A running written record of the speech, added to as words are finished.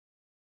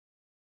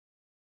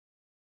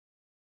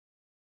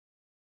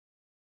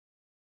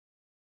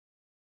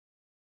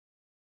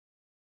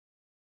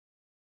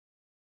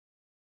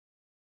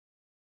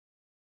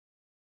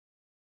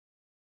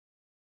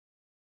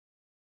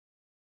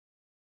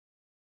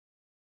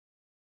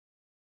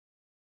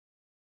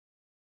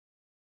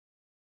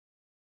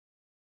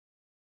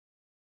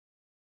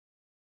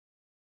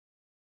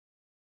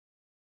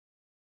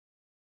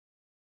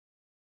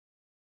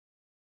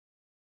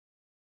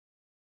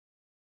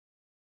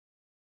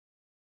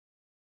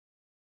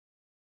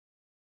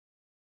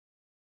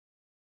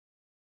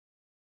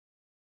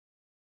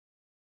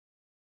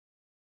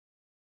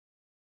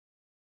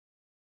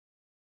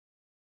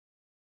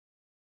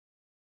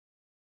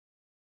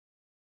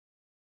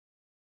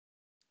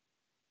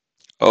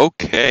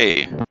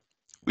Okay,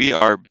 we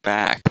are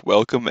back.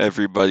 Welcome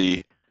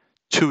everybody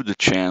to the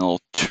channel,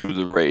 to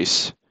the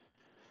race.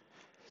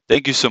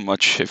 Thank you so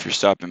much if you're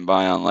stopping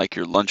by on like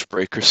your lunch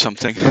break or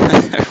something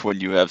when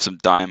you have some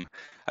time.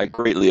 I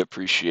greatly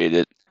appreciate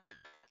it.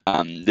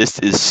 This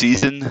is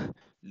season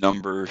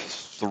number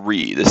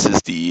 3. This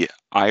is the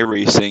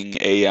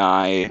iRacing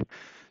AI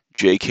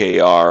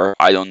JKR.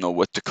 I don't know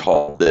what to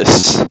call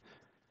this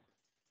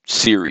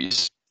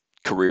series,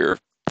 career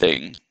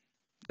thing,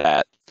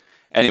 that.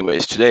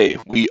 Anyways, today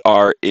we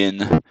are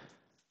in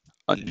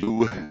a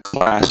new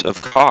class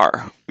of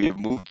car. We have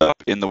moved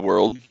up in the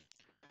world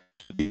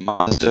to the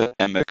Mazda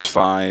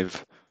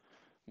MX-5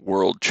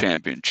 World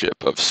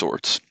Championship of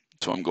sorts.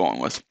 That's what I'm going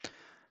with.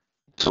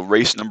 So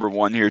race number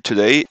 1 here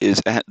today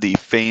is at the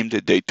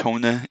famed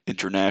Daytona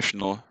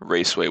International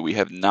Raceway. We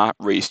have not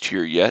raced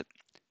here yet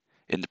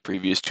in the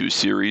previous 2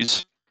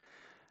 series,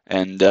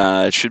 and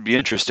it should be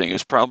interesting.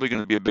 It's probably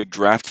going to be a big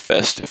draft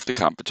fest if the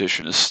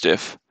competition is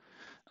stiff.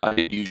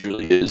 It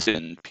usually is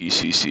in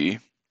PCC.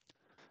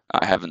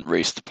 I haven't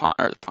raced the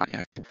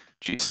Pontiac,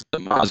 the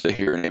Mazda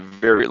here in a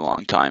very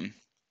long time,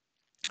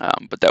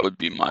 but that would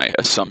be my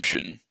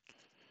assumption,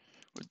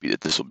 would be that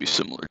this will be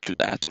similar to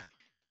that.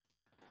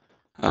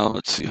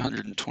 Let's see,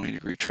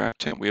 120-degree track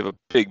temp. We have a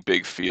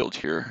big field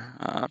here,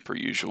 per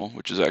usual,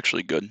 which is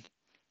actually good.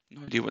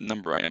 No idea what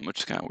number I am, which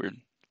is kind of weird.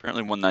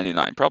 Apparently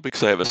 199, probably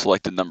because I have a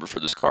selected number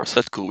for this car, so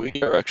that's cool. We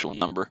get our actual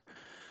number.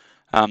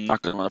 I'm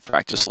not going to run a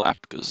practice lap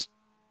because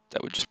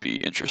that would just be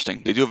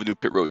interesting. They do have a new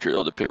pit road here,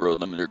 though. The pit road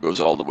limiter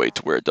goes all the way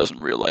to where it does in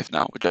real life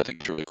now, which I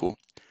think is really cool.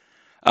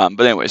 But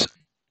anyways,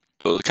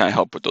 so to kind of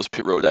help with those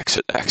pit road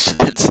exit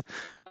accidents.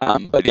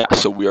 But yeah,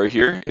 so we are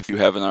here. If you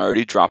haven't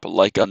already, drop a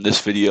like on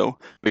this video.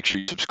 Make sure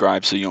you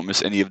subscribe so you don't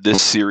miss any of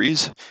this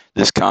series,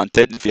 this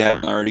content. If you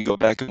haven't already, go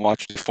back and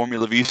watch the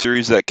Formula V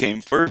series that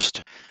came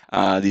first,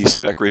 the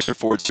Spec Racer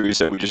Ford series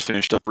that we just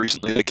finished up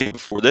recently that came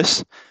before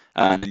this,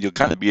 and you'll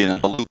kind of be in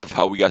a loop of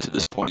how we got to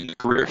this point in the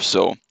career.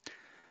 So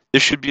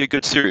this should be a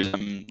good series.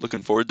 I'm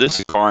looking forward to this.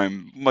 A car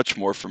I'm much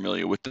more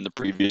familiar with than the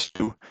previous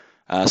 2.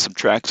 Some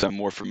tracks I'm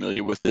more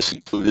familiar with, this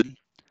included.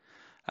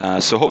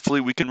 So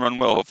hopefully we can run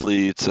well.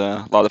 Hopefully it's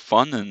a lot of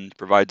fun and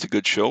provides a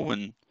good show,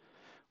 and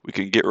we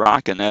can get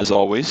rocking. As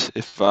always,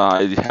 if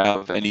I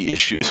have any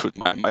issues with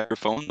my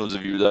microphone, those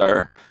of you that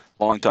are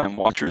longtime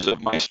watchers of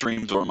my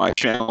streams or my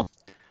channel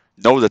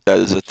know that that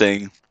is a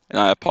thing, and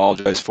I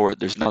apologize for it.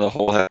 There's not a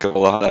whole heck of a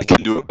lot I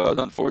can do about it,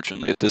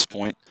 unfortunately, at this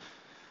point.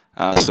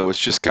 So it's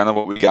just kind of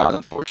what we got,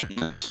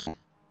 unfortunately.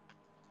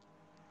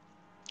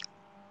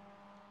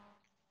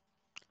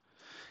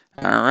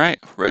 All right,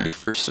 ready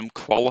for some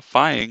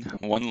qualifying.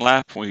 1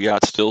 lap. We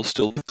got still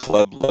the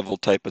club level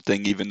type of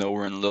thing, even though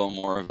we're in a little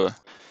more of a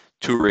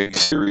touring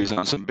series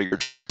on some bigger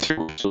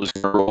series. So just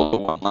gonna roll the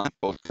 1 lap,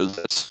 both because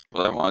that's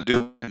what I want to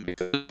do, and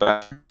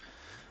because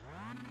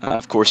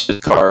of course the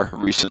car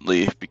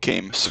recently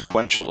became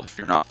sequential. If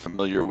you're not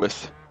familiar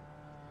with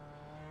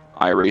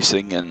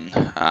iRacing and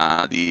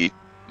the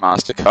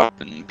Mazda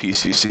Cup and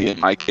PCC, in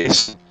my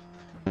case,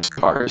 this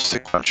car is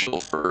sequential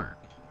for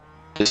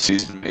this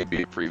season,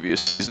 maybe a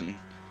previous season.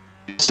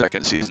 The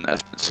second season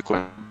has been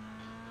sequential.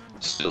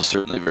 Still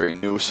certainly very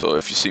new, so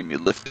if you see me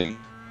lifting,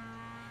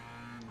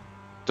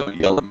 don't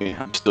yell at me.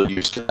 I'm still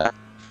used to that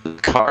for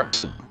the car.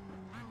 So.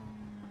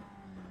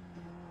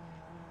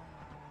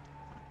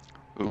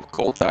 Ooh,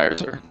 cold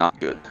tires are not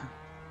good,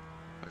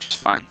 which is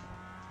fine.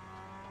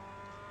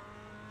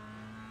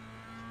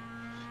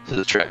 So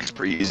the track is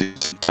pretty easy.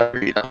 Some tire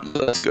heat on,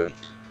 so that's good.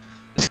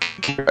 This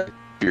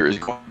beer is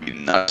going to be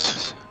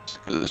nuts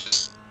because it's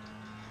just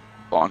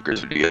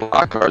bonkers when you get a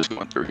lot of cars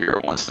going through here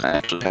at once, and I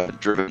actually haven't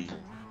driven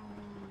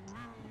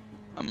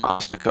a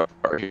Mazda Cup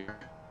car here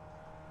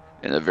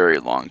in a very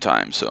long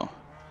time, so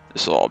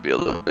this will all be a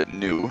little bit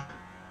new.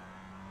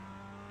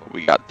 But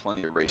we got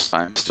plenty of race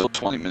time, still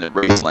 20-minute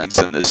race lengths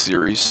in this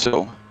series,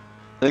 so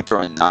I think there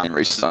are 9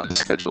 races on the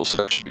schedule,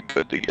 so that should be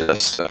good to get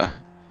us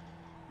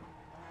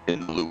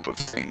in the loop of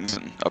things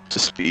and up to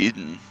speed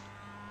and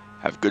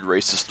have good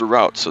races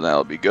throughout, so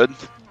that'll be good.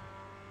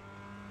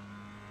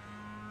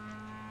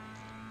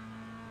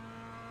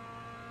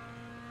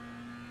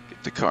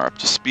 Get the car up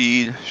to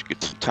speed, should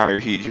get some tire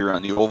heat here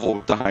on the oval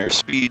with the higher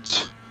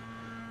speeds.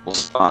 We'll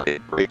spot a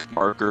brake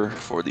marker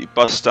for the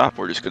bus stop.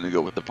 We're just going to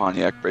go with the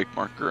Pontiac brake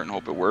marker and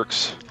hope it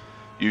works.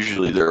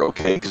 Usually they're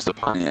okay because the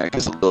Pontiac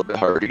is a little bit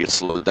harder to get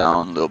slowed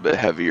down, a little bit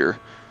heavier,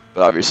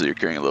 but obviously you're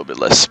carrying a little bit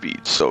less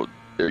speed, so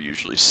they're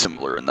usually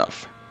similar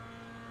enough.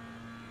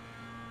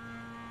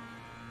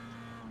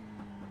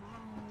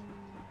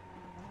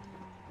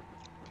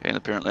 Okay, and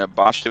apparently I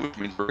botched it, which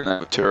means we're going to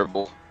have a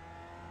terrible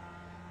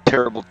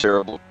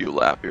fuel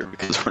lap here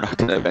because we're not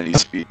going to have any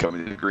speed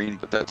coming to the green,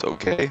 but that's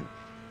okay.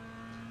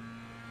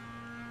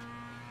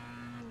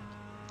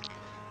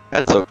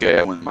 That's okay,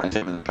 I wouldn't mind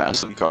having to pass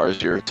some cars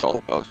here. It's all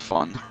about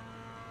fun.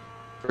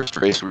 First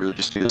race, we really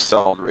just need a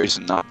solid race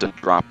and not to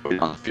drop weight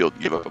on the field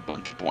and give up a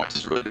bunch of points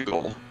is really the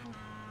goal.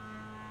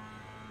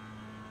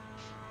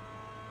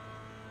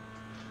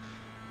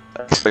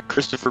 I expect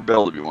Christopher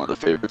Bell to be one of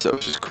the favorites. I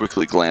was just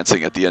quickly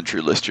glancing at the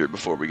entry list here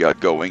before we got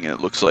going, and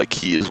it looks like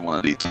he is one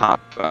of the top,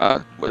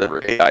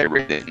 whatever AI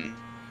rating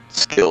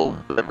skill,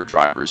 whatever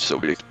drivers, so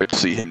we'd expect to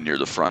see him near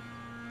the front.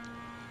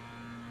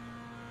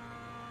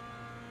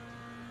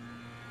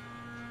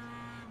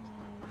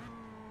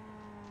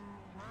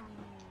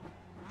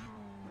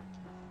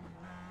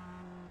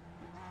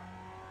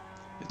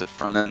 Get the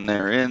front end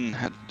there in,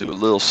 had to do a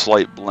little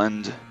slight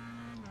blend.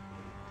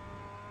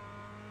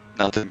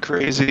 Nothing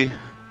crazy.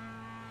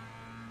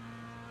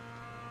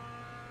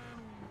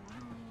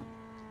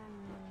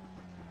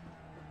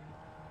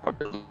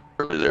 Probably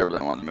early there,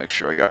 but I wanted to make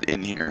sure I got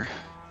in here.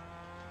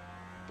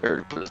 Better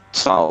to put a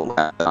solid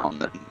lap down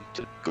than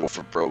to go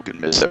for broke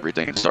and miss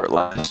everything and start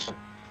last.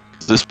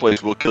 This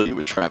place will kill you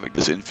with traffic.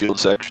 This infield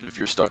section, if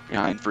you're stuck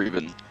behind for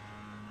even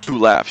 2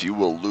 laps, you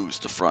will lose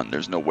the front.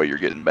 There's no way you're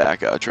getting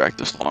back out of track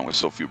this long with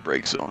so few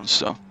brake zones.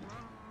 So,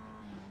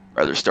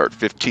 rather start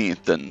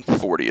 15th than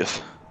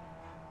 40th.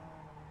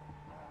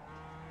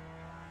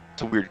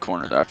 It's a weird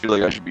corner that I feel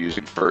like I should be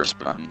using first,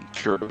 but I'm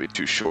sure it'll be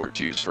too short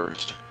to use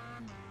first.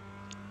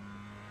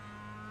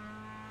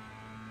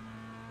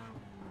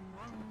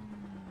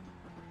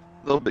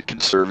 A little bit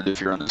conservative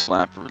here on this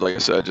lap. Like I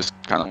said, I just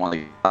kind of want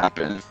to lap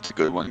in. If it's a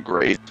good one,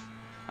 great.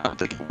 I don't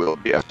think it will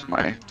be after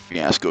my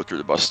fiasco through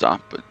the bus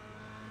stop, but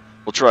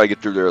we'll try to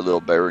get through there a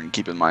little better, and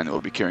keep in mind that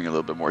we'll be carrying a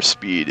little bit more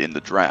speed in the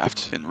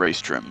draft in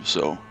race trim,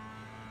 so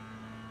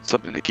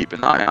something to keep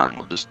an eye on.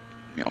 We'll just,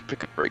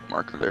 pick a brake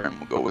marker there and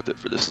we'll go with it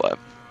for this lap.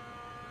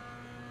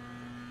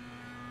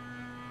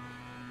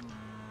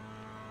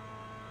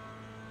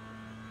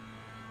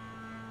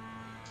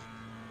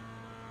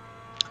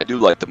 I do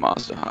like the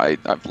Mazda.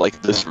 I've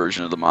liked this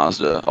version of the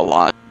Mazda a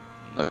lot.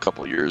 A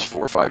couple of years,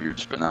 4 or 5 years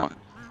it's been out.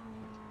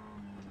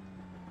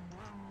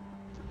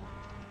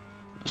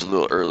 It was a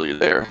little early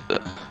there,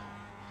 the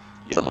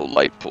yellow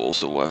light pole,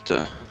 so we'll have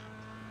to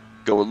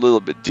go a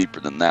little bit deeper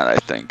than that, I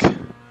think.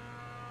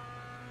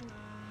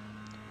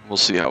 We'll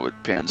see how it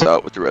pans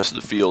out with the rest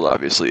of the field.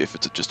 Obviously, if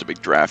it's just a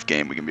big draft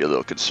game, we can be a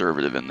little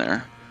conservative in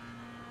there,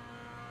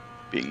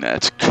 being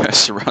that it's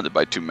surrounded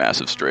by 2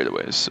 massive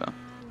straightaways. So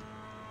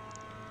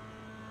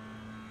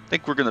I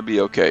think we're going to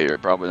be okay here.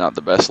 Probably not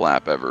the best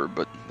lap ever,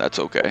 but that's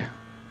okay.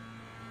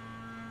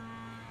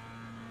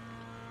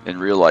 In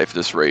real life,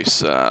 this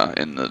race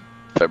in the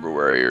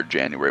February or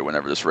January,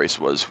 whenever this race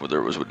was, whether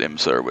it was with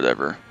IMSA or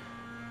whatever,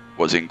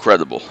 was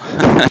incredible.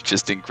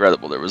 Just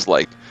incredible. There was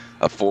like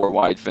a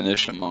 4-wide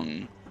finish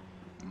among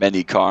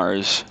many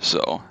cars,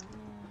 so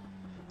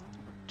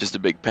just a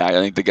big pack. I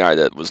think the guy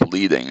that was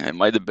leading, it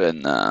might have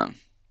been the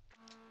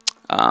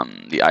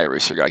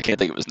iRacer guy. I can't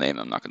think of his name.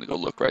 I'm not going to go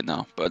look right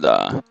now,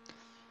 but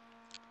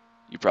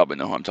you probably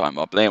know who I'm talking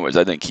about. But anyways,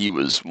 I think he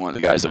was one of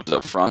the guys that was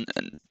up front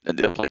and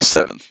ended up like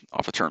 7th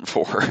off of turn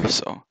 4,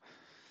 so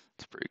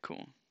it's pretty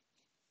cool.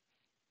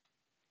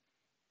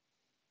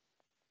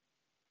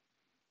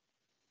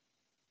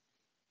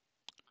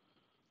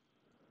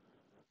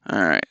 All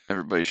right,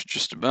 everybody should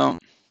just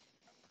about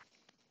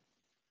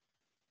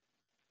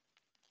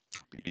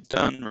be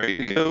done, ready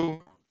to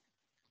go.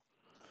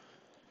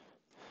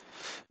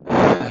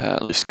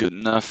 At least good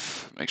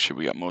enough. Make sure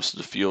we got most of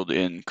the field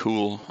in.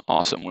 Cool.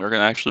 Awesome. We're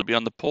going to actually be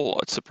on the pole.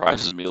 It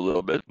surprises me a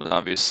little bit, but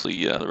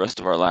obviously the rest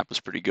of our lap was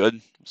pretty good.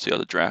 We'll see how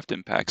the draft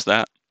impacts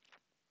that.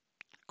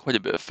 Quite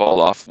a bit of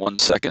fall off, 1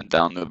 second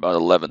down to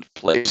about 11th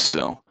place,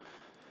 so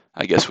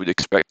I guess we'd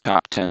expect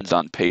top 10s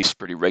on pace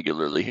pretty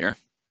regularly here.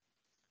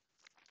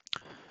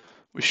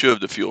 We should have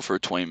the fuel for a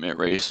 20-minute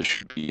race. This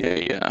should be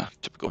a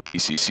typical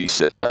PCC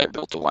set I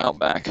built a while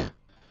back.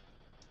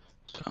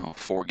 So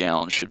 4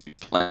 gallons should be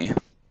plenty.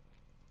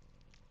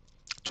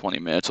 20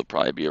 minutes will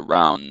probably be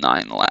around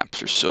 9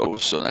 laps or so,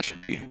 so that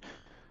should be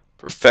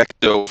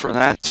perfecto for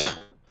that.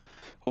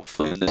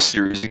 Hopefully in this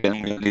series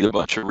again we don't need a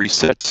bunch of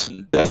resets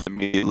and death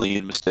immediately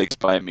and mistakes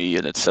by me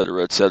and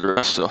etc.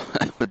 etc. So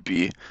that would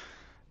be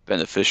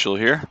beneficial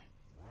here.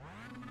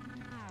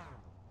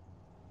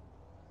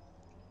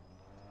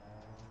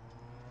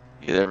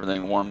 Get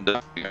everything warmed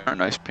up. We got our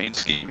nice paint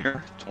scheme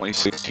here.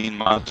 2016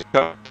 Mazda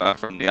Cup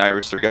from the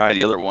iRacing guy.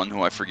 The other one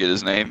who I forget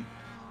his name.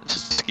 This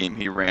is the scheme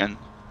he ran.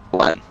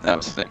 Glenn. That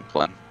was the thing.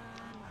 Glenn.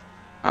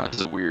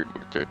 This is weird.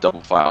 They're double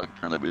file.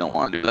 Apparently we don't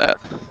want to do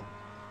that.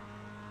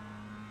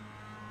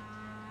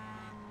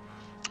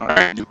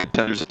 Alright, new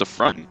contenders at the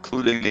front,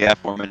 including the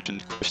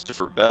aforementioned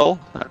Christopher Bell.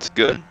 That's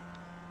good.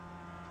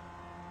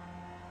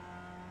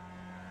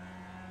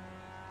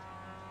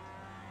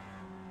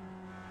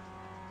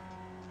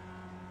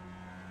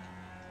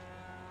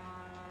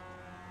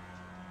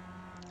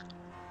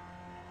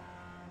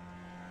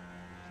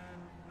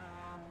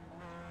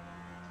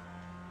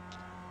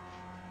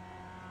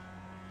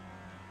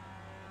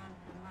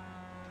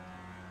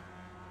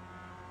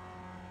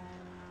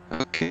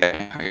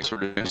 Okay, I guess we're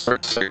going to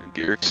start second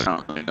gear because I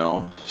don't really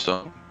know.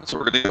 So that's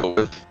what we're going to go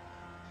with.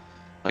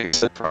 Like I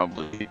said,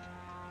 probably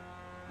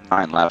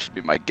 9 laps would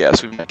be my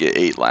guess. We might get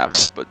 8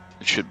 laps, but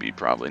it should be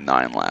probably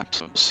 9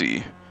 laps. We'll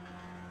see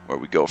where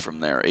we go from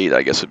there. 8,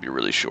 I guess, would be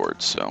really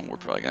short, so we're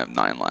probably going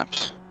to have 9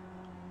 laps.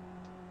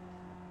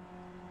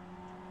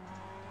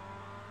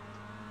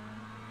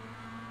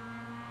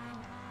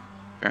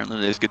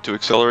 Apparently they just get to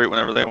accelerate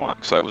whenever they want,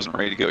 because I wasn't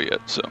ready to go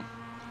yet, so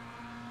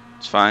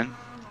it's fine.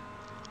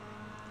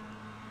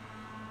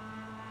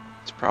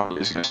 It's probably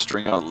just going to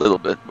string out a little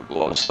bit, but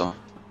we'll also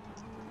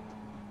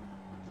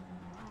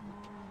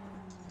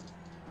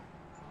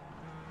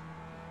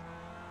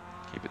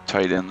keep it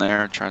tight in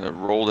there, trying to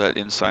roll that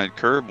inside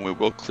curb, and we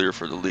will clear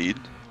for the lead.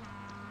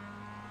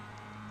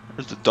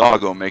 There's the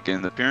doggo making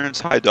an appearance.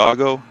 Hi,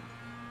 doggo.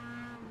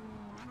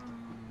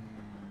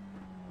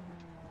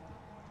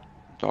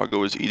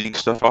 Doggo is eating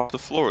stuff off the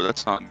floor.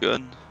 That's not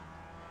good.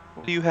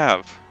 What do you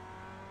have?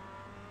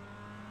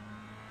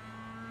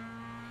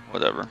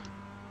 Whatever.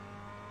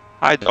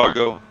 Hi,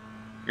 doggo.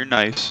 You're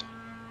nice.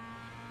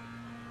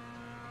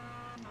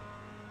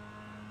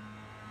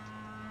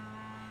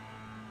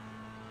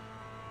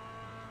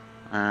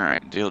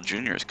 Alright, Dale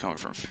Jr. is coming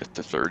from 5th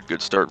to 3rd.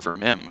 Good start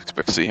from him.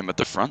 Expect to see him at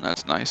the front.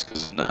 That's nice,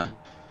 because in the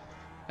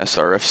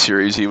SRF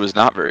series he was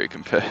not very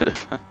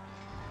competitive.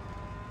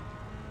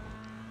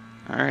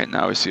 Alright,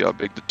 now we see how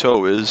big the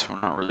toe is.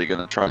 We're not really going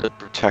to try to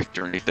protect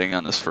or anything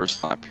on this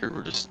first lap here.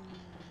 We're just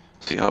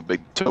see how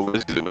big the toe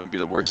is, because it wouldn't be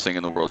the worst thing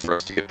in the world for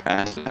us to get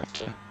past and have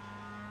to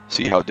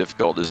see how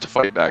difficult it is to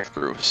fight back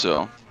through.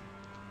 So,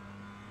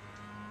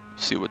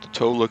 see what the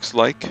toe looks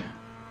like.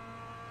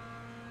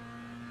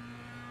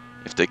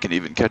 If they can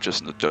even catch us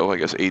in the toe. I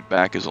guess 8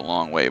 back is a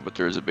long way, but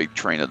there is a big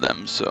train of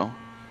them, so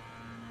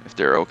if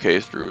they're okay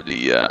through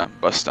the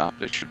bus stop,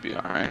 they should be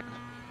alright.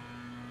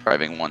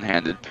 Driving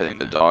one-handed, petting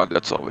the dog,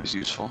 that's always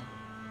useful.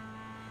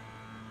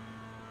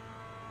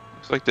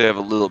 Looks like they have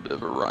a little bit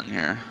of a run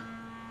here.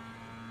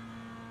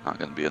 Not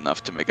going to be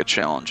enough to make a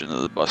challenge into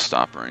the bus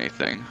stop or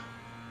anything.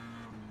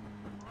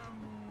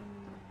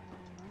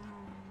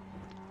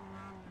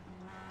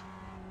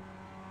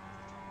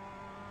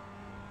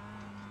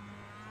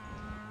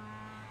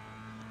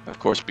 Of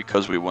course,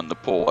 because we won the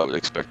pole, I would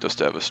expect us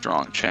to have a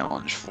strong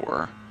challenge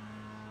for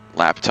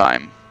lap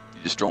time.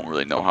 You just don't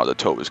really know how the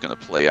toe is going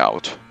to play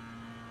out.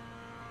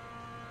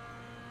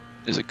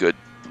 There's a good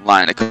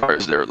line of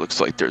cars there. It looks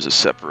like there's a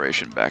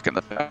separation back in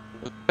the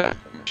back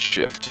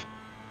shift.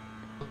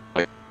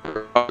 Like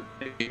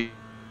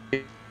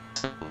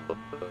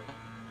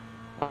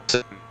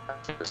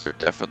they're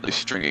definitely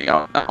stringing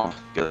out now.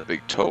 Got a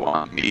big toe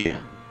on me. I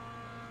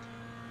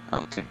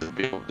don't think they'll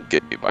be able to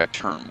get me by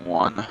turn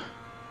 1.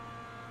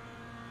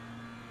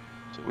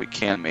 So we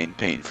can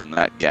maintain from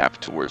that gap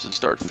towards the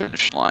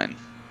start-finish line.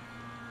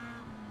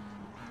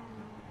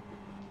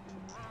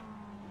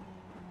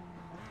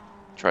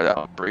 Try to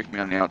outbrake me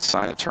on the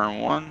outside of turn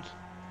 1.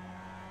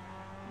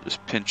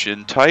 Just pinch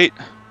in tight.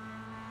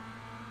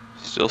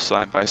 Still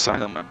side by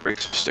side on my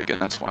brakes are sticking,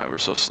 that's why we're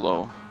so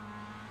slow.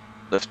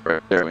 Lift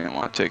right there, we didn't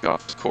want to take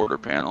off the quarter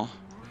panel.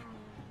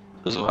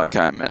 This is what I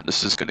kind of meant.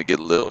 This is going to get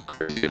a little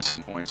crazy at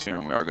some points here,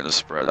 and we are going to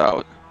spread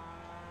out.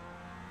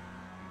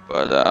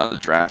 But the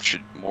draft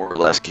should more or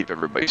less keep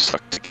everybody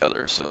stuck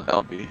together, so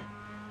that'll be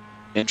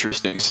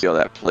interesting to see how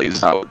that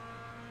plays out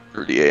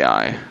through the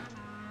AI.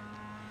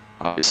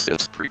 Obviously,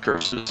 that's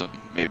precursors of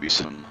maybe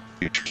some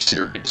future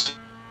series.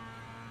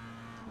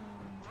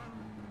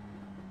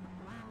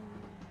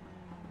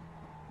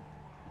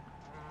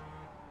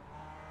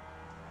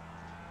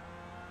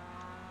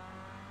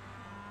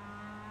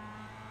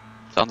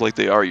 Sounds like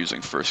they are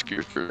using first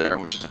gear through there,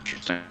 which is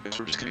interesting. I guess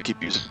we're just going to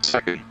keep using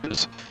second,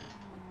 because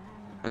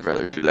I'd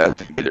rather do that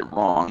than get it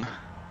wrong.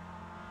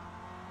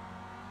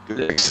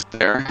 Good exit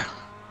there.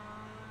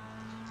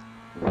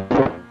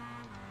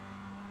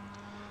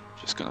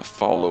 Just going to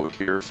follow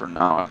here for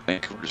now, I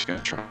think. We're just going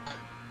to try to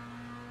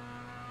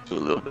do a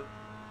little bit.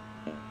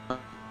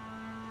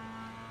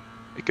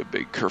 Make a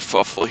big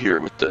kerfuffle here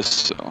with this,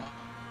 so.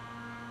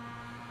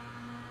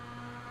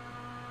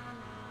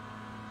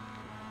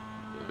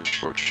 A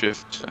short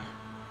shift to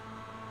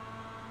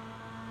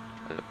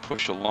try to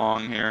push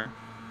along here.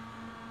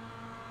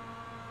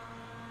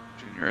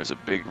 Junior has a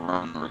big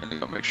run. We're going to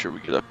go make sure we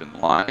get up in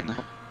line.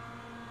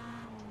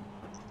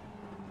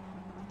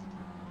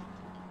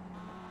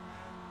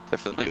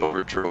 Definitely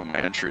overdrove my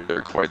entry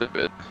there quite a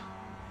bit.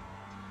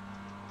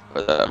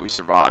 But we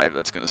survived.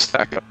 That's going to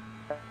stack up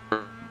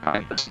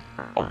behind us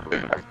all the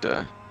way back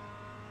to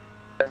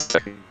that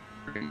second,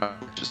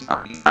 which is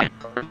not 9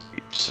 cars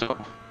deep, so.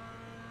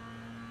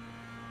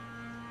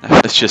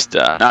 That's just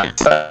not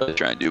trying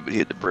to do, but he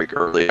had to brake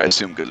early, I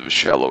assume because of a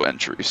shallow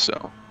entry,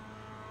 so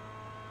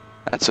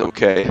that's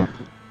okay. But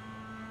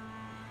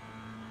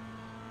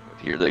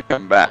here they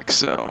come back,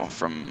 so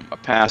from a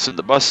pass at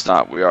the bus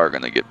stop, we are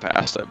going to get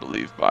past, I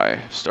believe,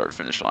 by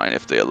start-finish line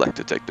if they elect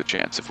to take the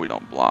chance if we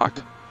don't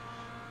block.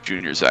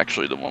 Junior's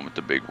actually the one with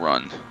the big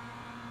run.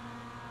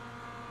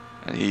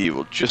 And he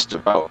will just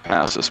about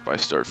pass us by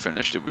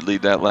start-finish. Did we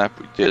lead that lap?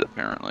 We did,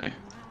 apparently.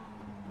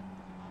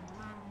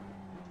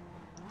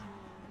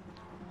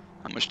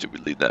 How much did we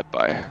lead that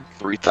by?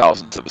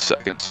 0.003 of a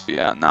second. So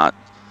yeah, not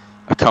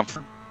a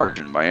comfort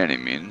margin by any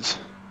means.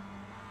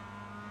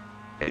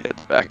 He had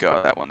to back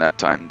out that one that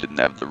time, didn't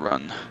have the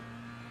run.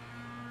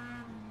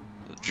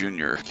 The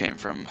Junior came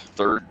from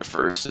 3rd to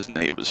 1st, and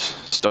he was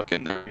stuck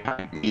in there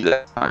behind me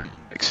that time.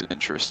 Makes it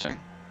interesting.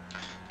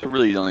 So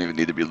really you don't even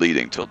need to be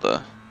leading till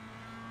the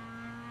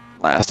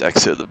last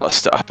exit of the bus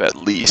stop at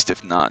least,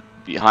 if not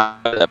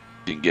behind that.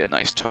 You can get a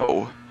nice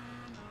tow.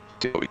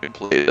 See how we can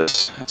play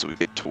this as we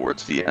get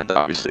towards the end.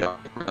 Obviously,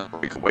 we're going to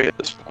break away at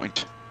this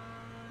point.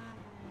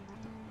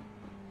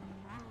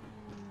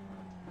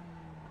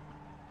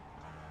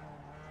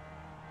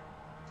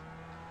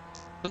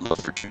 I'd love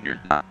for Junior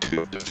not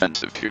too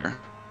defensive here.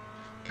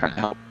 Kind of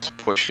helps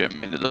push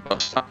him into the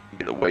bus stop and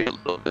get away a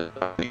little bit.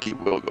 I think he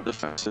will go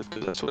defensive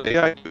because that's what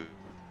AI do.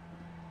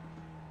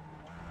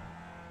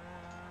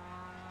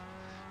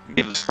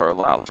 Give this car a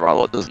loud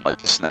throttle. It doesn't like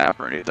to snap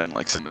or anything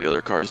like some of the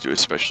other cars do,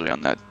 especially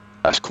on that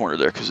last corner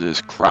there because it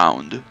has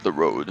crowned the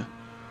road.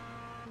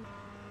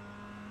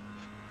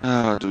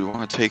 Do we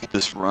want to take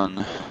this run?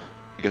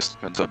 I guess it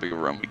depends how big a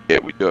run we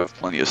get. We do have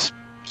plenty of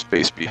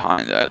space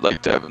behind that. I'd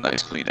like to have a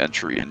nice clean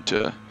entry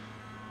into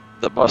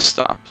the bus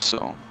stop,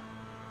 so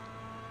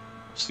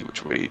see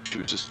which way he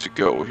chooses to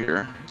go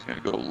here. He's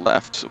going to go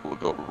left, so we'll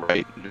go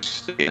right and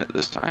just stay in it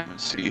this time and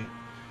see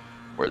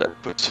where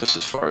that puts us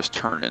as far as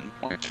turn-in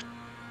point.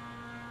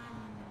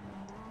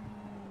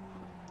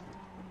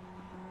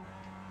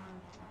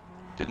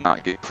 Did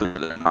not get clear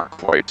there, not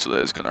quite, so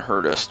that is going to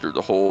hurt us through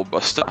the whole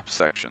bus stop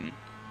section.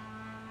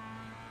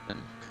 And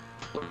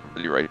pull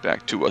everybody right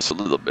back to us a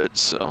little bit,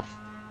 so.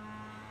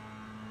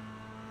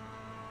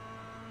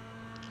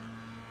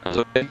 That's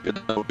okay, good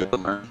to know, good to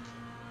learn.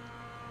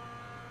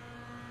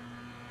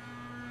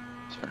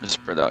 Starting to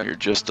spread out here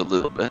just a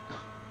little bit.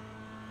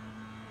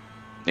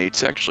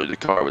 Nate's actually the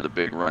car with a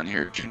big run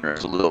here. Junior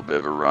has a little bit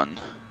of a run.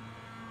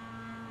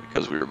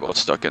 Because we were both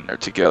stuck in there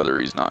together,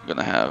 he's not going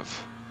to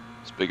have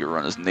as big a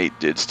run as Nate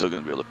did. Still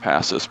going to be able to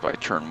pass us by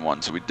turn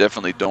 1. So we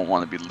definitely don't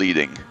want to be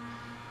leading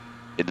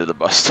into the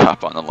bus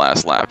stop on the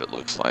last lap, it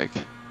looks like.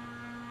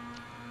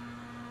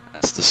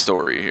 That's the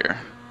story here.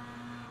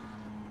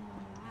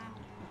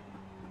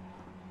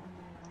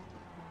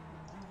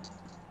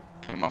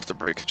 Came off the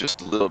brakes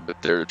just a little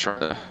bit there to try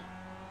to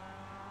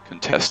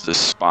contest this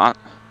spot.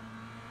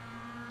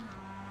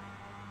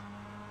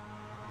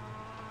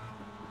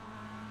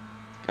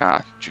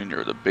 God, Junior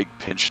with a big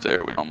pinch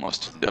there. We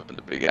almost ended up in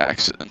a big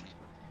accident.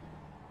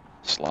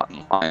 Slot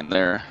in line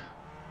there.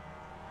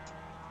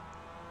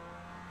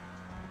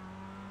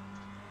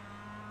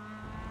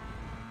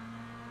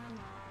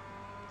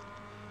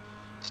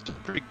 Still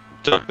pretty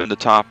up in the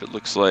top. It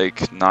looks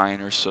like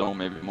 9 or so,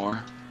 maybe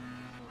more.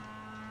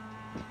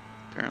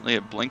 Apparently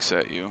it blinks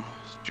at you.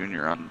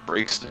 Junior on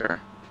brakes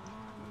there.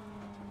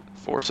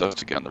 Force us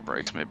to get on the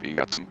brakes. Maybe you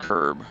got some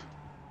curb.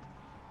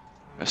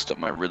 Messed up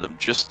my rhythm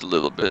just a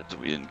little bit.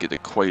 We didn't get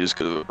it quite as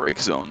good of a brake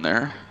zone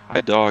there.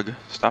 Hi dog,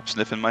 stop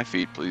sniffing my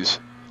feet please.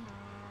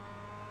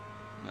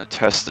 I'm going to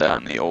test that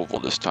on the oval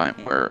this time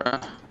where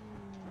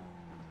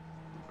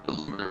the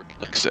limiter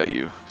blinks at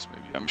you. So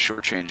maybe I'm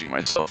shortchanging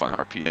myself on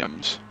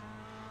RPMs.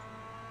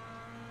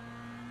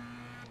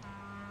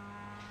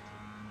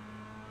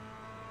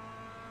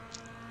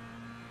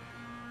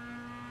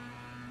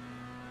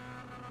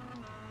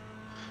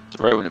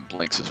 So right when it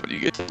blinks is when you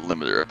get to the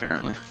limiter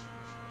apparently,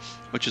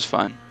 which is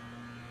fine.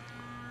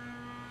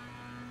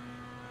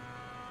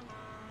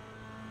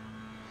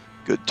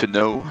 Good to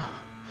know.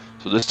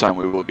 So this time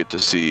we will get to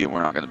see,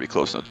 we're not going to be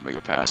close enough to make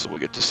a pass, so we'll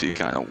get to see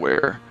kind of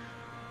where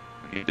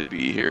we need to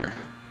be here.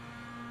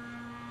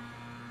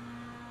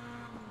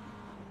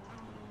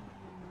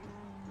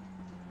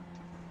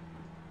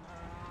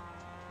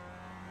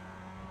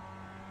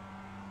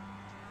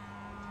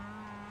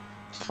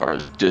 As far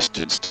as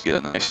distance to get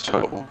a nice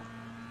tow.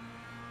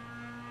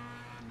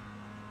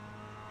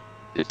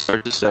 It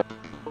started to separate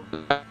a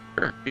little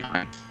bit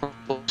behind,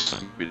 so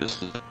maybe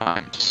this is the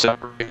time to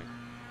separate.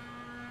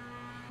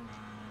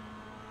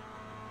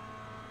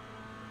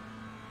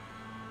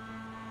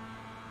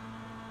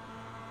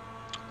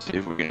 See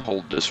if we can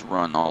hold this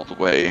run all the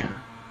way.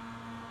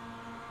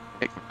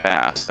 Make a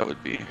pass, that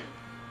would be a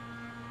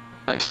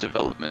nice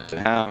development to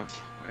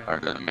have. We are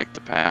going to make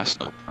the pass,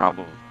 no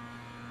problem.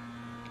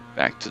 Get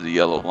back to the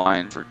yellow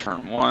line for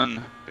turn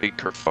 1. Big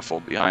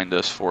kerfuffle behind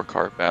us,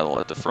 4-car battle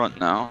at the front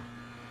now.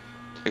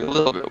 Take a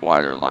little bit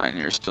wider line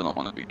here, still don't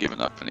want to be giving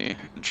up any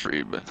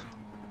entry, but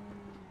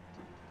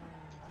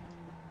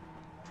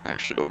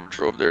actually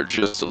overdrove there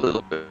just a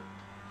little bit.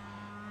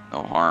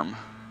 No harm.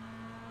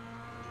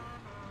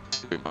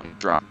 We want to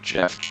drop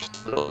Jeff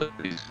just a little bit.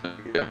 He's going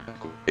to get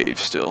Dave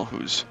still,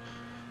 who's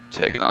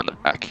taking on the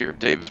back here.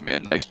 Dave's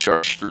made a nice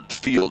charge through the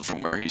field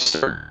from where he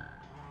started.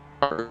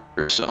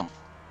 So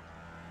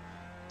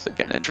it's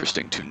again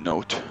interesting to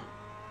note.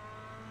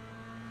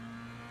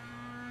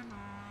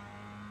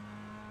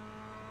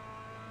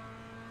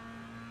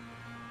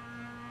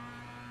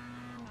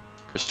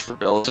 Christopher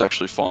Bell has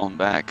actually fallen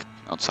back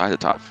outside the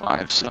top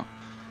 5, so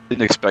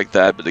didn't expect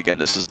that, but again,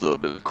 this is a little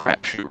bit of a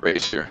crapshoot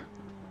race here.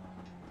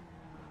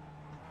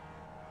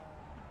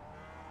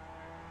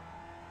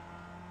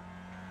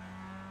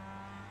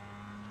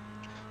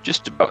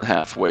 Just about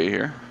halfway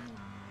here.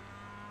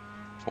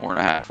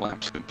 4.5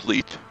 laps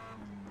complete.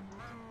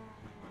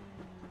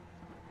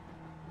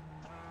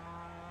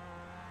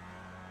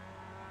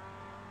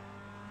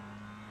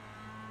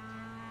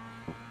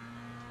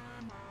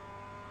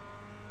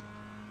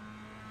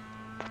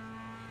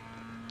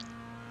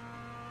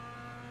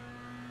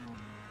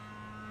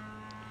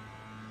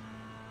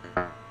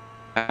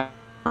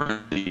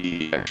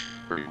 be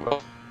pretty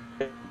well.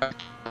 Back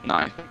to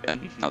 9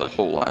 again. Not a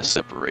whole lot of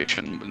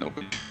separation, but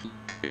nobody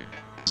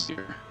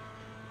here.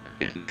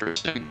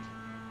 Interesting.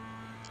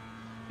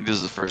 This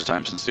is the first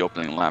time since the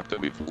opening lap that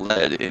we've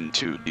led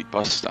into the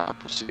bus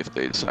stop. We'll see if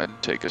they decide to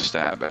take a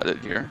stab at it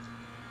here.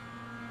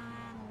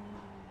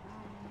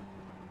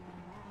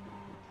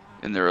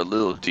 And they're a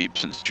little deep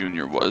since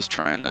Junior was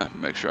trying to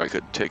make sure I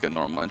could take a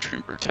normal entry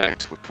and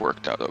protect, which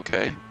worked out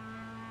okay.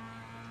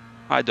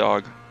 Hi,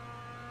 dog.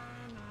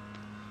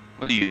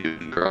 What are you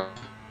doing, girl?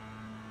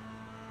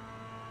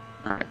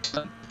 Alright,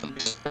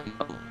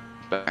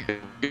 back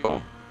we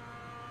go.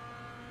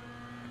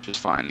 Which is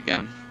fine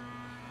again.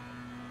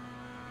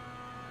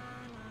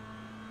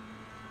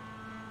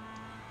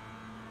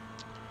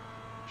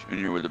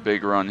 Junior with a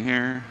big run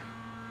here.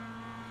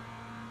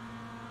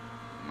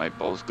 Might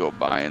both go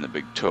by in the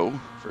big toe.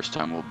 First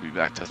time we'll be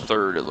back to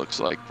third, it looks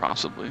like,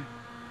 possibly.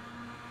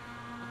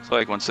 It's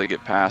like once they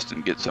get past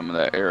and get some of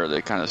that air,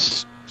 they kind of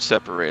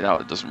separate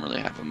out. It doesn't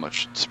really have a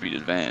much speed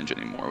advantage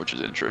anymore, which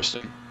is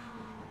interesting.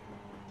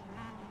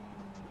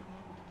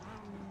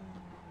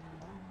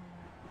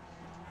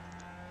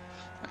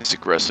 Nice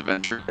aggressive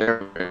entry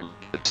there.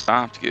 Get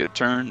stopped, get a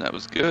turn. That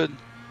was good.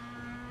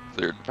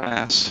 Cleared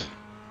pass.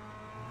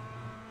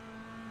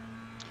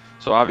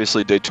 So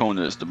obviously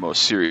Daytona is the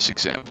most serious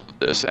example of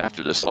this.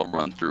 After this, I'll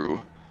run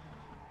through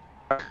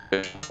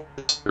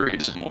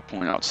series and we'll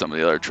point out some of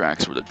the other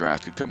tracks where the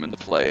draft could come into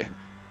play.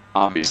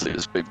 Obviously,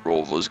 this big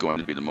Roval is going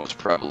to be the most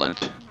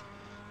prevalent,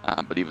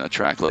 but even a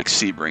track like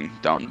Sebring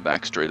down the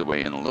back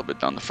straightaway and a little bit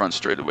down the front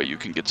straightaway, you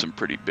can get some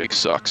pretty big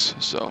sucks.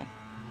 So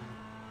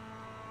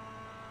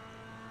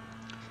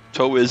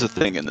toe is a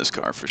thing in this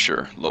car for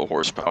sure. Low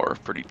horsepower,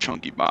 pretty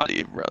chunky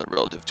body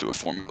relative to a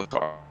Formula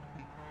car.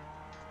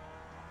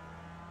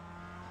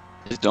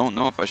 I just don't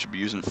know if I should be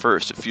using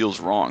first. It feels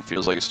wrong.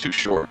 Feels like it's too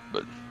short,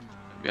 but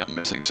maybe I'm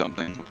missing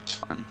something, which is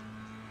fine.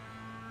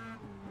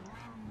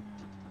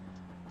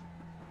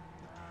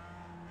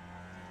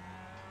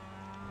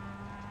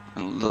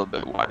 And a little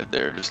bit wide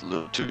there, just a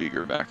little too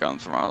eager back on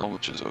throttle,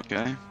 which is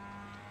okay.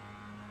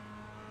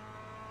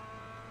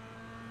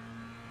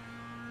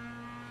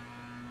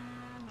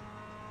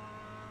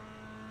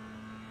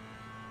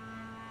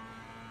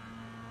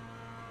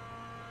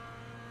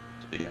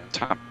 So yeah,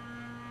 top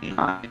 9,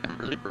 I'm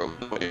really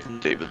broken away from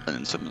David Lynn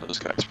and some of those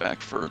guys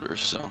back further,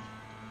 so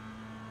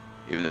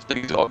even if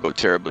things all go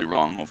terribly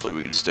wrong, hopefully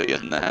we can stay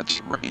in that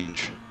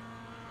range.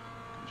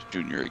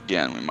 Junior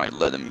again, we might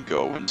let him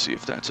go and see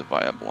if that's a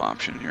viable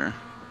option here.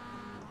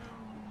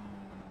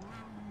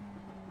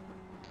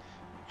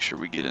 Make sure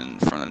we get in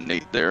front of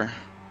Nate there.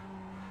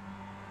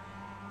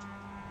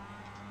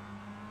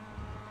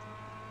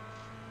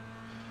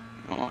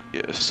 I don't want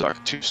to get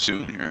stuck too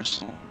soon here,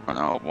 so I'll run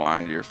out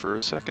wide here for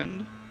a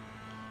second.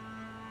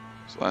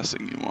 So the last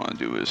thing you want to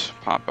do is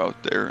pop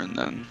out there and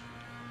then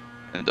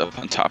end up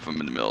on top of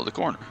him in the middle of the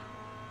corner.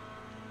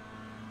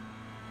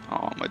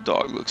 Oh, my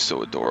dog looks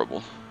so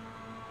adorable.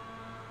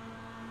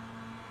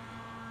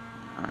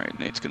 Alright,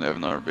 Nate's going to have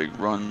another big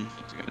run.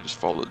 He's going to just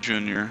follow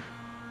Junior.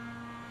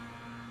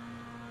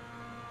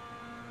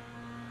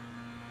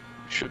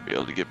 We should be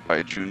able to get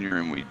by Junior,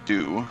 and we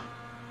do.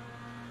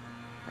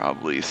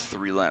 Probably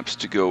 3 laps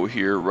to go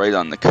here, right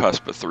on the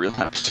cusp of 3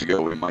 laps to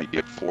go. We might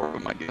get 4,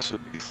 but my guess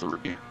would be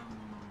 3.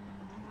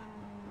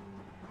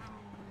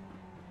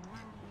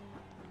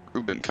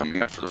 Ruben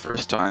coming up for the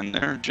first time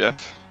there.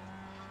 Jeff,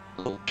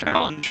 a little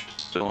challenge.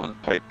 Still in the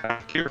pipe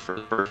back here for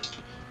the first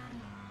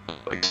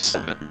like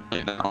 7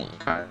 right now.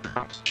 Kind of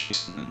drops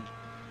Jason and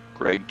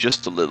Greg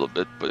just a little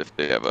bit, but if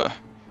they have a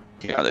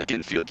chaotic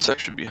infield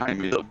section behind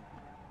me, they'll,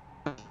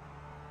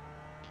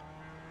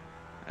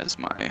 as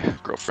my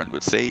girlfriend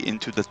would say,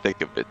 into the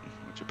thick of it,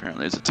 which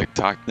apparently is a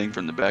TikTok thing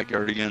from the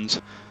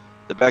Backyardigans.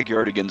 The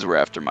Backyardigans were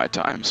after my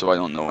time, so I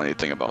don't know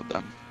anything about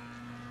them.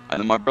 I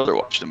know my brother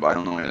watched them, but I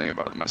don't know anything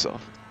about them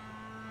myself.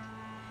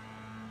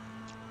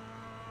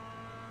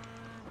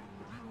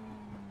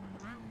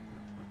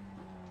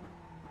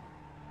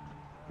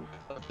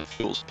 The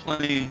fuel's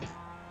plenty.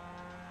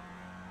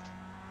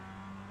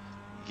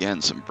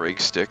 Again, some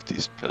brake stick.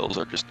 These pedals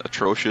are just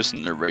atrocious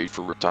and they're ready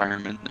for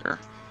retirement. They're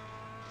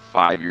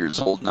 5 years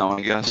old now,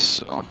 I guess,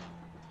 so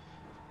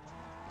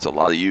it's a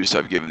lot of use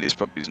I've given these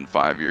puppies in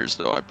 5 years,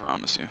 though, I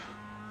promise you.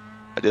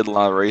 I did a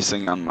lot of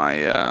racing on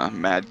my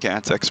Mad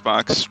Catz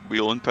Xbox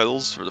wheel and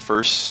pedals for the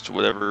first,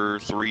 whatever,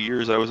 3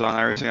 years I was on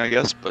iRacing, I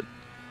guess, but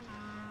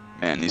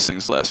man, these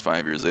things last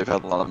 5 years. They've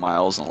had a lot of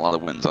miles and a lot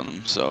of wins on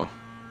them, so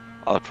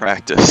a lot of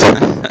practice.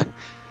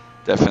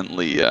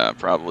 Definitely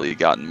probably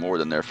gotten more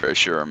than their fair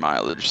share of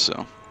mileage,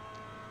 so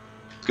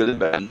good and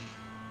bad.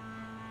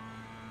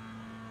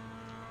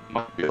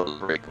 Might be able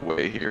to break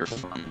away here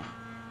from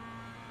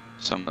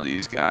some of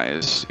these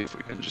guys. See if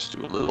we can just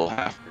do a little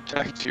half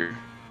protect here.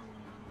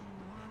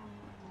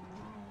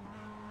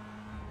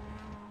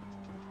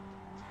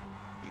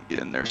 Get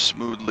in there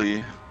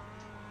smoothly.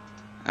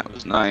 That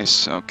was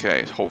nice.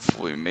 Okay,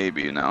 hopefully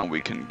maybe now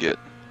we can get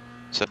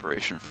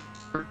separation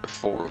for the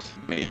 4th,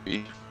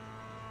 maybe.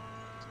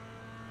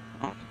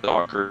 Oh, the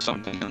dog heard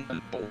something and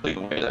then bolting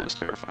away. That was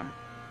terrifying.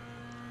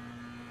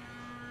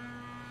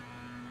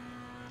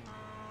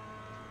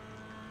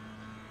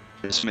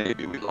 Guess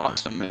maybe we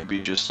lost him,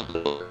 maybe just a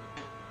little.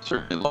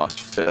 Certainly lost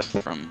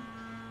 5th from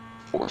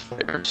 4th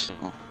there, so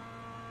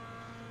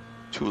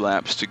 2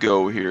 laps to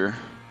go here.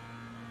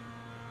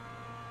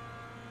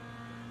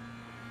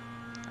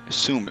 I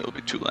assume it'll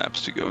be 2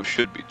 laps to go,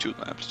 should be 2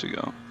 laps to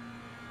go.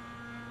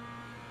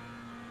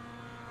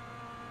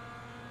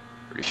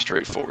 Pretty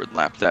straightforward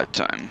lap that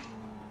time.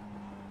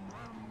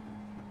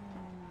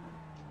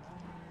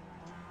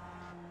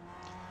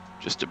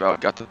 Just about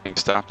got the thing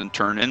stopped and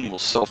turned in. We'll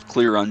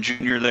self-clear on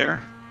Junior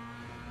there.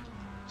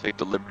 Take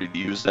the liberty to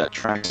use that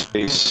track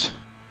space.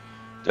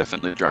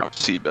 Definitely drop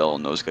Seabell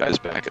and those guys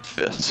back at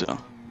 5th, so.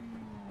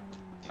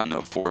 On the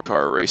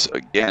 4-car race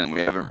again,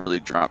 we haven't really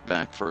dropped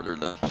back further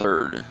than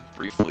 3rd,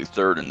 briefly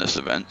 3rd in this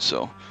event,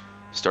 so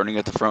starting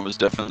at the front was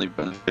definitely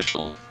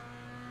beneficial.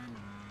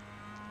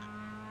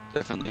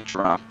 Definitely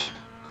dropped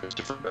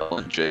Christopher Bell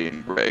and Jay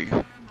and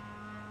Greg.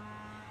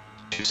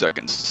 2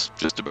 seconds is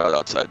just about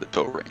outside the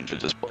tow range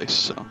at this place,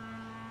 so.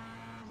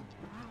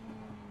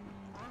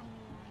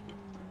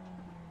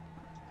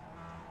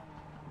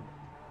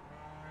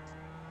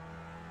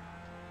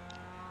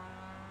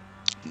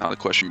 Now the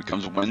question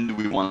becomes, when do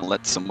we want to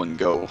let someone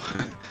go?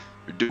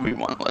 Or do we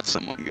want to let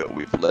someone go?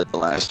 We've led the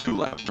last 2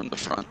 laps from the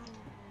front.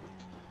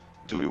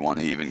 Do we want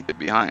to even get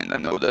behind? I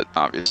know that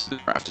obviously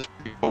the draft is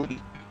pretty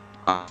potent.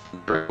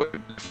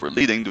 If we're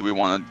leading, do we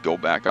want to go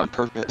back on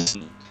purpose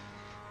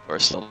or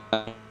slow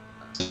down?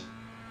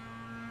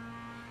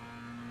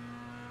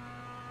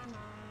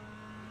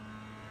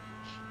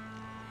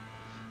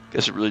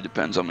 Guess it really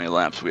depends how many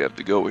laps we have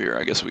to go here.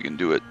 I guess we can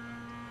do it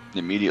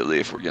immediately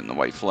if we're getting the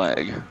white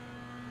flag.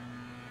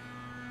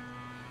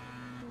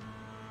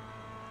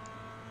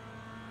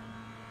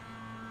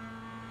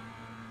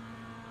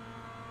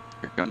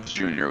 Here comes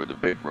Junior with a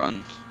big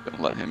run.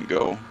 Gonna let him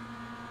go.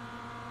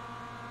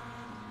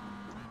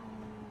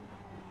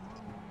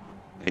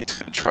 He's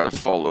gonna try to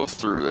follow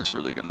through. That's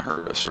really gonna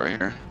hurt us right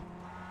here.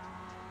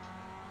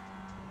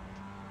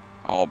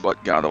 All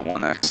but got a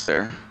 1X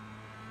there.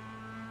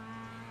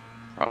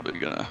 Probably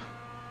gonna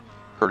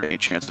hurt any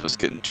chance of us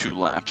getting 2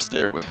 laps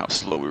there with how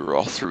slow we were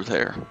all through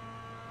there.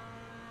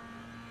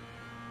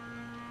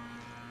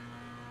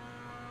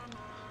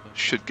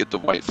 Should get the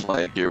white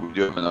flag here. We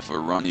do have enough of a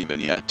run even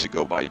yet to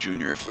go by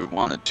Junior if we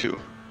wanted to.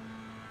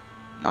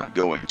 Not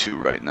going to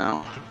right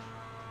now.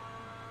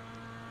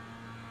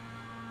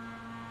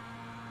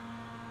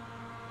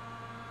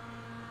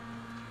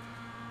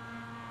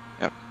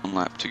 Yep, 1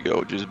 lap to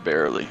go, just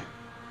barely.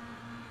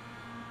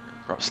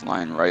 Across the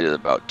line right at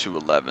about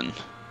 2:11.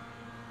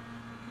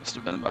 Must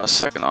have been about a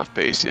second off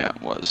pace. Yeah,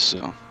 it was,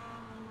 so.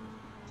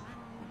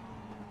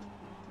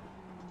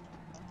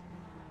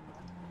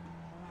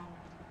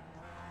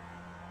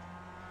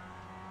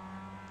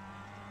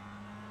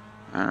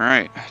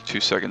 Alright, 2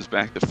 seconds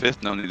back to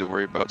 5th. No need to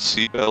worry about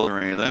Seabell or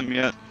any of them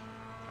yet.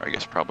 Or I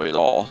guess probably at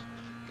all,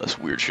 unless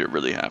weird shit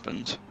really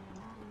happens.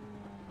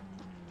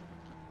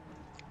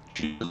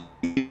 I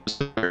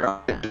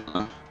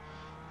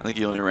think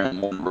he only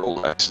ran 1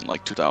 Rolex in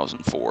like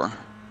 2004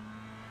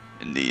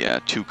 in the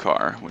 2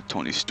 car with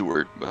Tony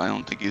Stewart, but I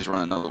don't think he's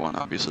run another one.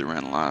 Obviously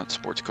ran a lot of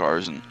sports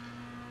cars, and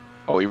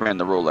oh, he ran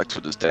the Rolex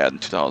with his dad in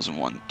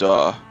 2001.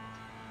 Duh.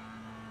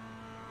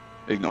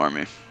 Ignore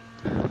me.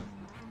 I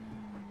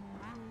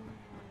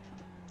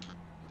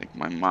think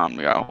my mom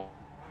got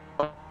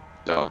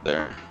out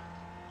there.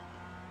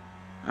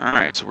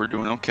 Alright, so we're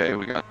doing okay.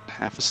 We got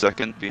half a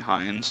second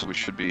behind, so we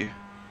should be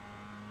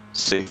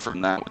safe from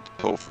that with the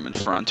tow from in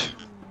front.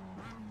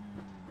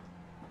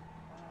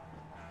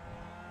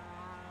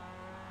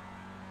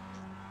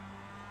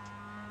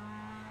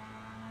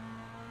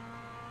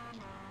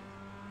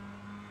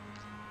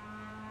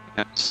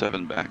 At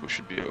 7 back, we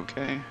should be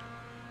okay.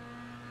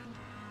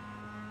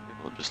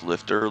 We'll just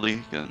lift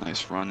early, get a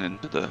nice run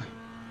into the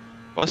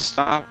bus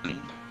stop,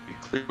 and be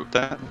clear with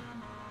that.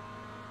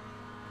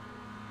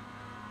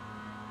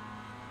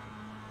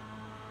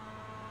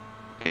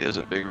 He has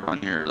a big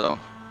run here, though.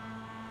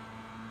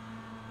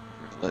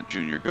 Let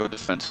Junior go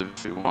defensive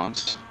if he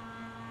wants.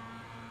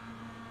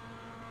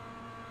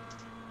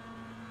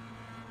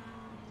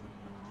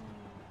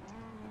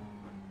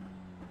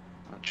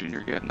 Let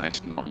Junior get a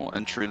nice normal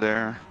entry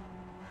there.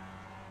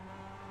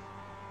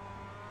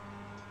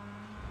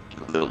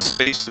 Get a little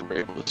space that we're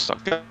able to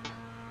suck up.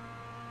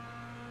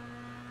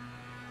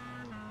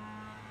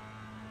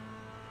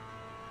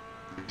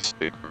 This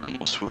big run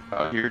will swoop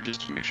out here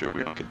just to make sure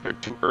we don't get there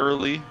too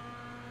early.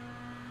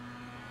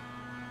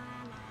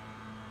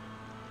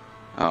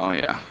 Oh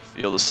yeah,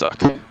 feel the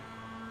suck.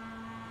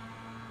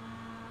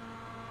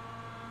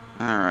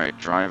 Alright,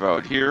 drive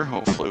out here.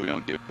 Hopefully we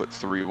don't get put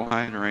 3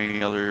 wide or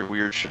any other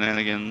weird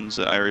shenanigans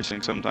that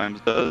iRacing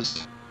sometimes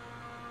does.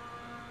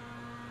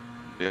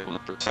 Be able to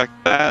protect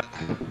that.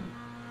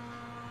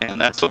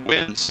 And that's a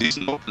win,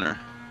 season opener.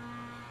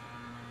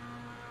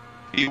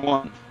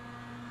 P1.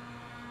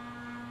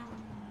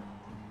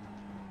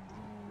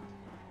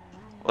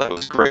 Well, that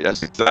was great.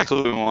 That's exactly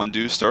what we want to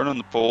do. Start on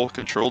the pole,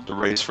 controlled the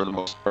race for the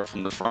most part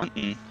from the front,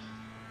 and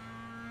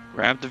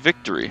grab the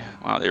victory.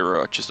 Wow, they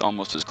were just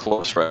almost as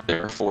close right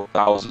there. 4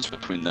 thousandths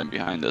between them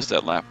behind us.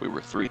 That lap we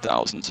were 3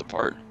 thousandths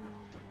apart.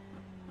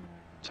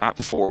 Top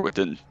four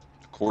within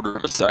a quarter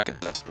of a second.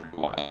 That's pretty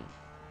wild.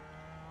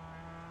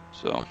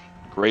 So,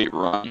 great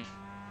run.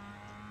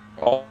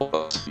 All of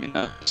us. I mean,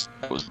 that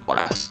was a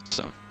blast.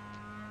 So,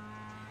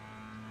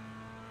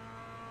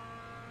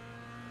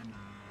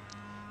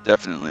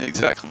 definitely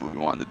exactly what we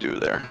wanted to do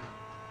there.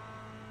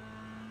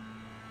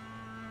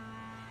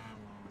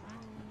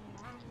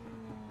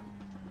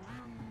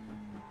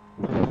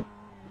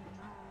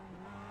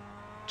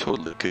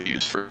 Totally could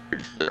use first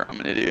gear there. I'm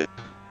an idiot.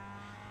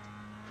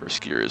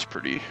 First gear is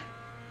pretty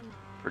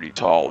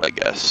tall, I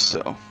guess.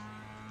 So.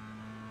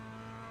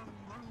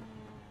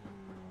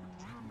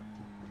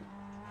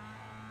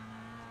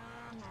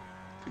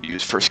 Could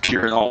use first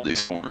gear in all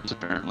these corners,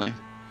 apparently.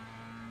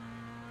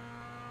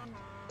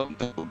 Some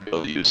people will be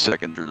able to use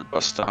second through the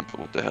bus stop,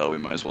 but what the hell, we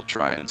might as well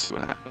try it and see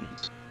what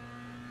happens.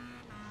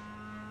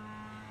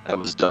 That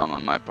was dumb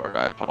on my part.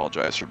 I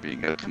apologize for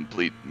being a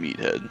complete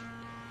meathead.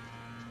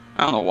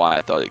 I don't know why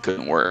I thought it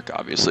couldn't work.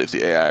 Obviously, if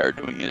the AI are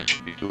doing it, it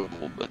should be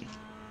doable, but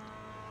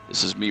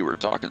this is me we're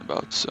talking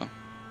about, so.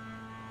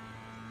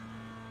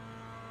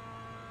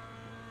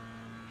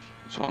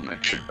 Just want to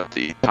make sure that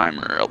the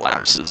timer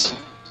elapses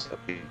so that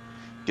we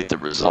get the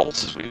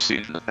results as we've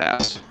seen in the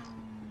past.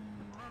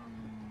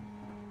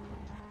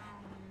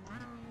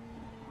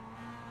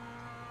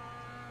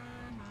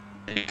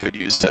 You could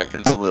use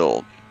seconds, a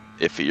little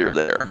iffier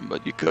there,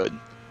 but you could.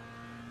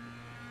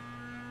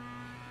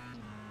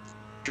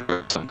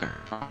 Some kind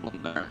of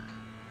problem there.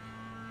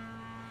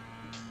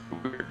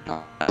 Weird,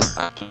 not last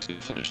lap, so we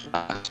finished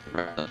last.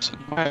 That's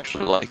I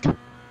actually like.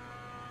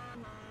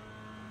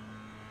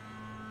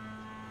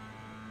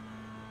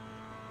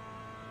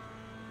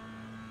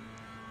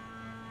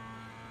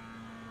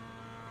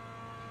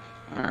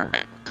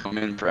 Alright, come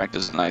in,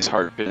 practice a nice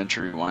hard pit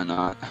entry, why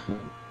not? A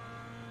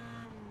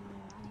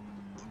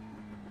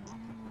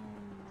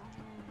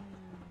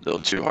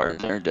little too hard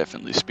there,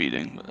 definitely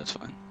speeding, but that's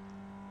fine.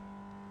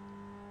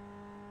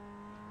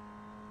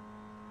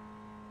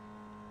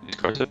 These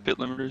cars have pit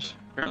limiters?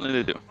 Apparently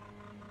they do.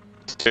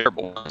 It's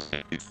terrible.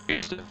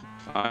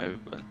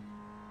 5, but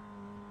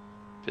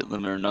pit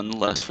limiter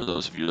nonetheless for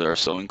those of you that are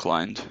so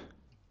inclined.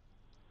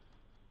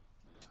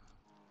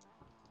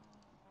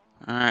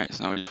 Alright,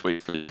 so now we just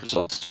wait for the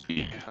results to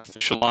be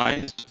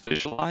officialized.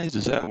 Officialized,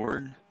 is that a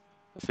word?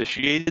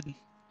 Officiated?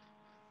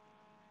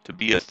 To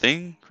be a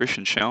thing?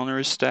 Christian Challoner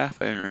is staff?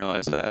 I didn't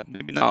realize that.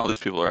 Maybe not all these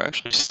people are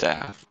actually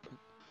staff.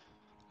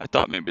 I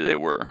thought maybe they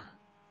were.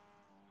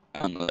 I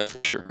don't know that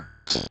for sure.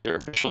 They're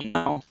official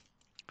now.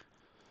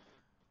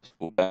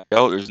 We'll back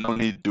out. There's no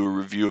need to do a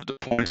review of the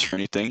points or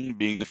anything.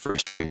 Being the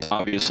first race,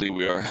 obviously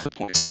we are the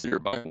points leader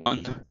by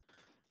 1.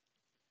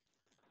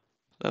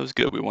 That was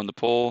good. We won the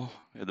pole.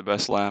 We had the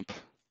best lap.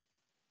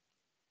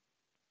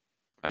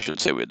 I should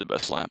say we had the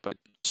best lap. I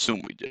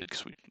assume we did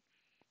because we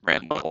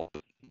ran well.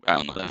 But I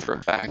don't know that for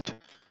a fact.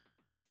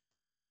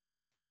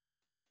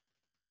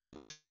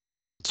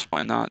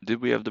 Why not? Did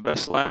we have the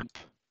best lap?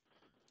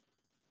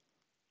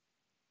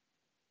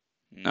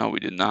 No, we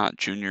did not.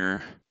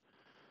 Junior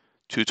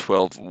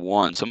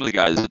 2:12.1. Some of the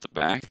guys at the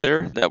back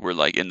there that were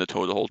like in the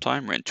tow the whole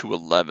time ran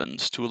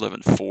 2:11s.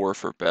 2:11.4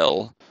 for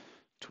Bell.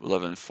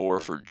 2:11.4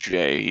 for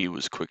Jay. He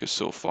was quickest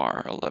so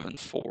far.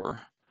 11.4.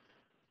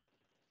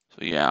 So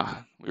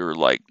yeah, we were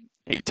like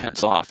 8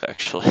 tenths off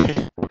actually.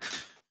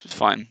 It's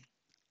fine.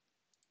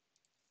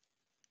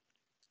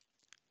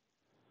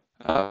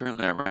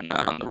 Apparently I ran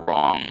that on the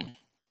wrong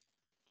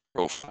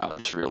profile. I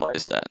just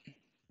realized that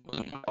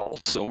wasn't my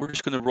fault. So we're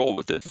just gonna roll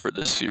with it for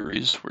this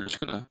series. We're just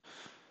gonna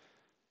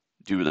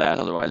do that,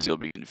 otherwise it'll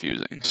be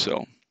confusing.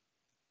 So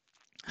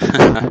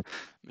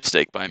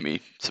mistake by me.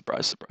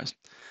 Surprise, surprise.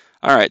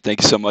 All right,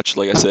 thank you so much.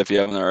 Like I said, if you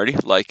haven't already,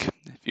 like.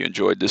 If you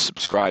enjoyed this,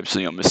 subscribe so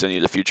you don't miss any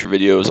of the future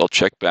videos. I'll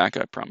check back.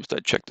 I promised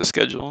I'd check the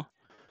schedule.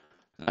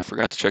 And I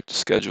forgot to check the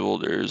schedule.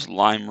 There's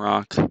Lime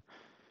Rock,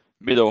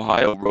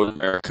 Mid-Ohio, Road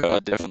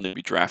America. Definitely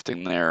be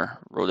drafting there.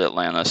 Road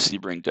Atlanta,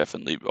 Sebring,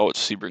 definitely. Oh,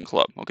 it's Sebring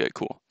Club. Okay,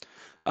 cool.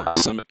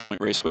 Summit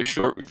Point Raceway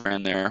Short, we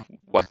ran there.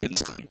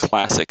 Watkins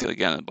Classic,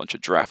 again, a bunch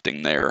of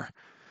drafting there.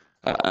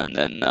 And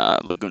then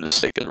Laguna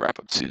Seca, the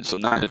wrap-up season. So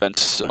 9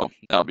 events, so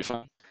that'll be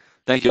fun.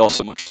 Thank you all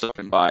so much for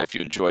stopping by. If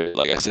you enjoyed it,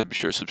 like I said, be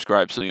sure to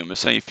subscribe so you don't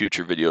miss any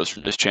future videos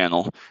from this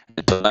channel.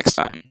 Until next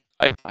time,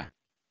 bye.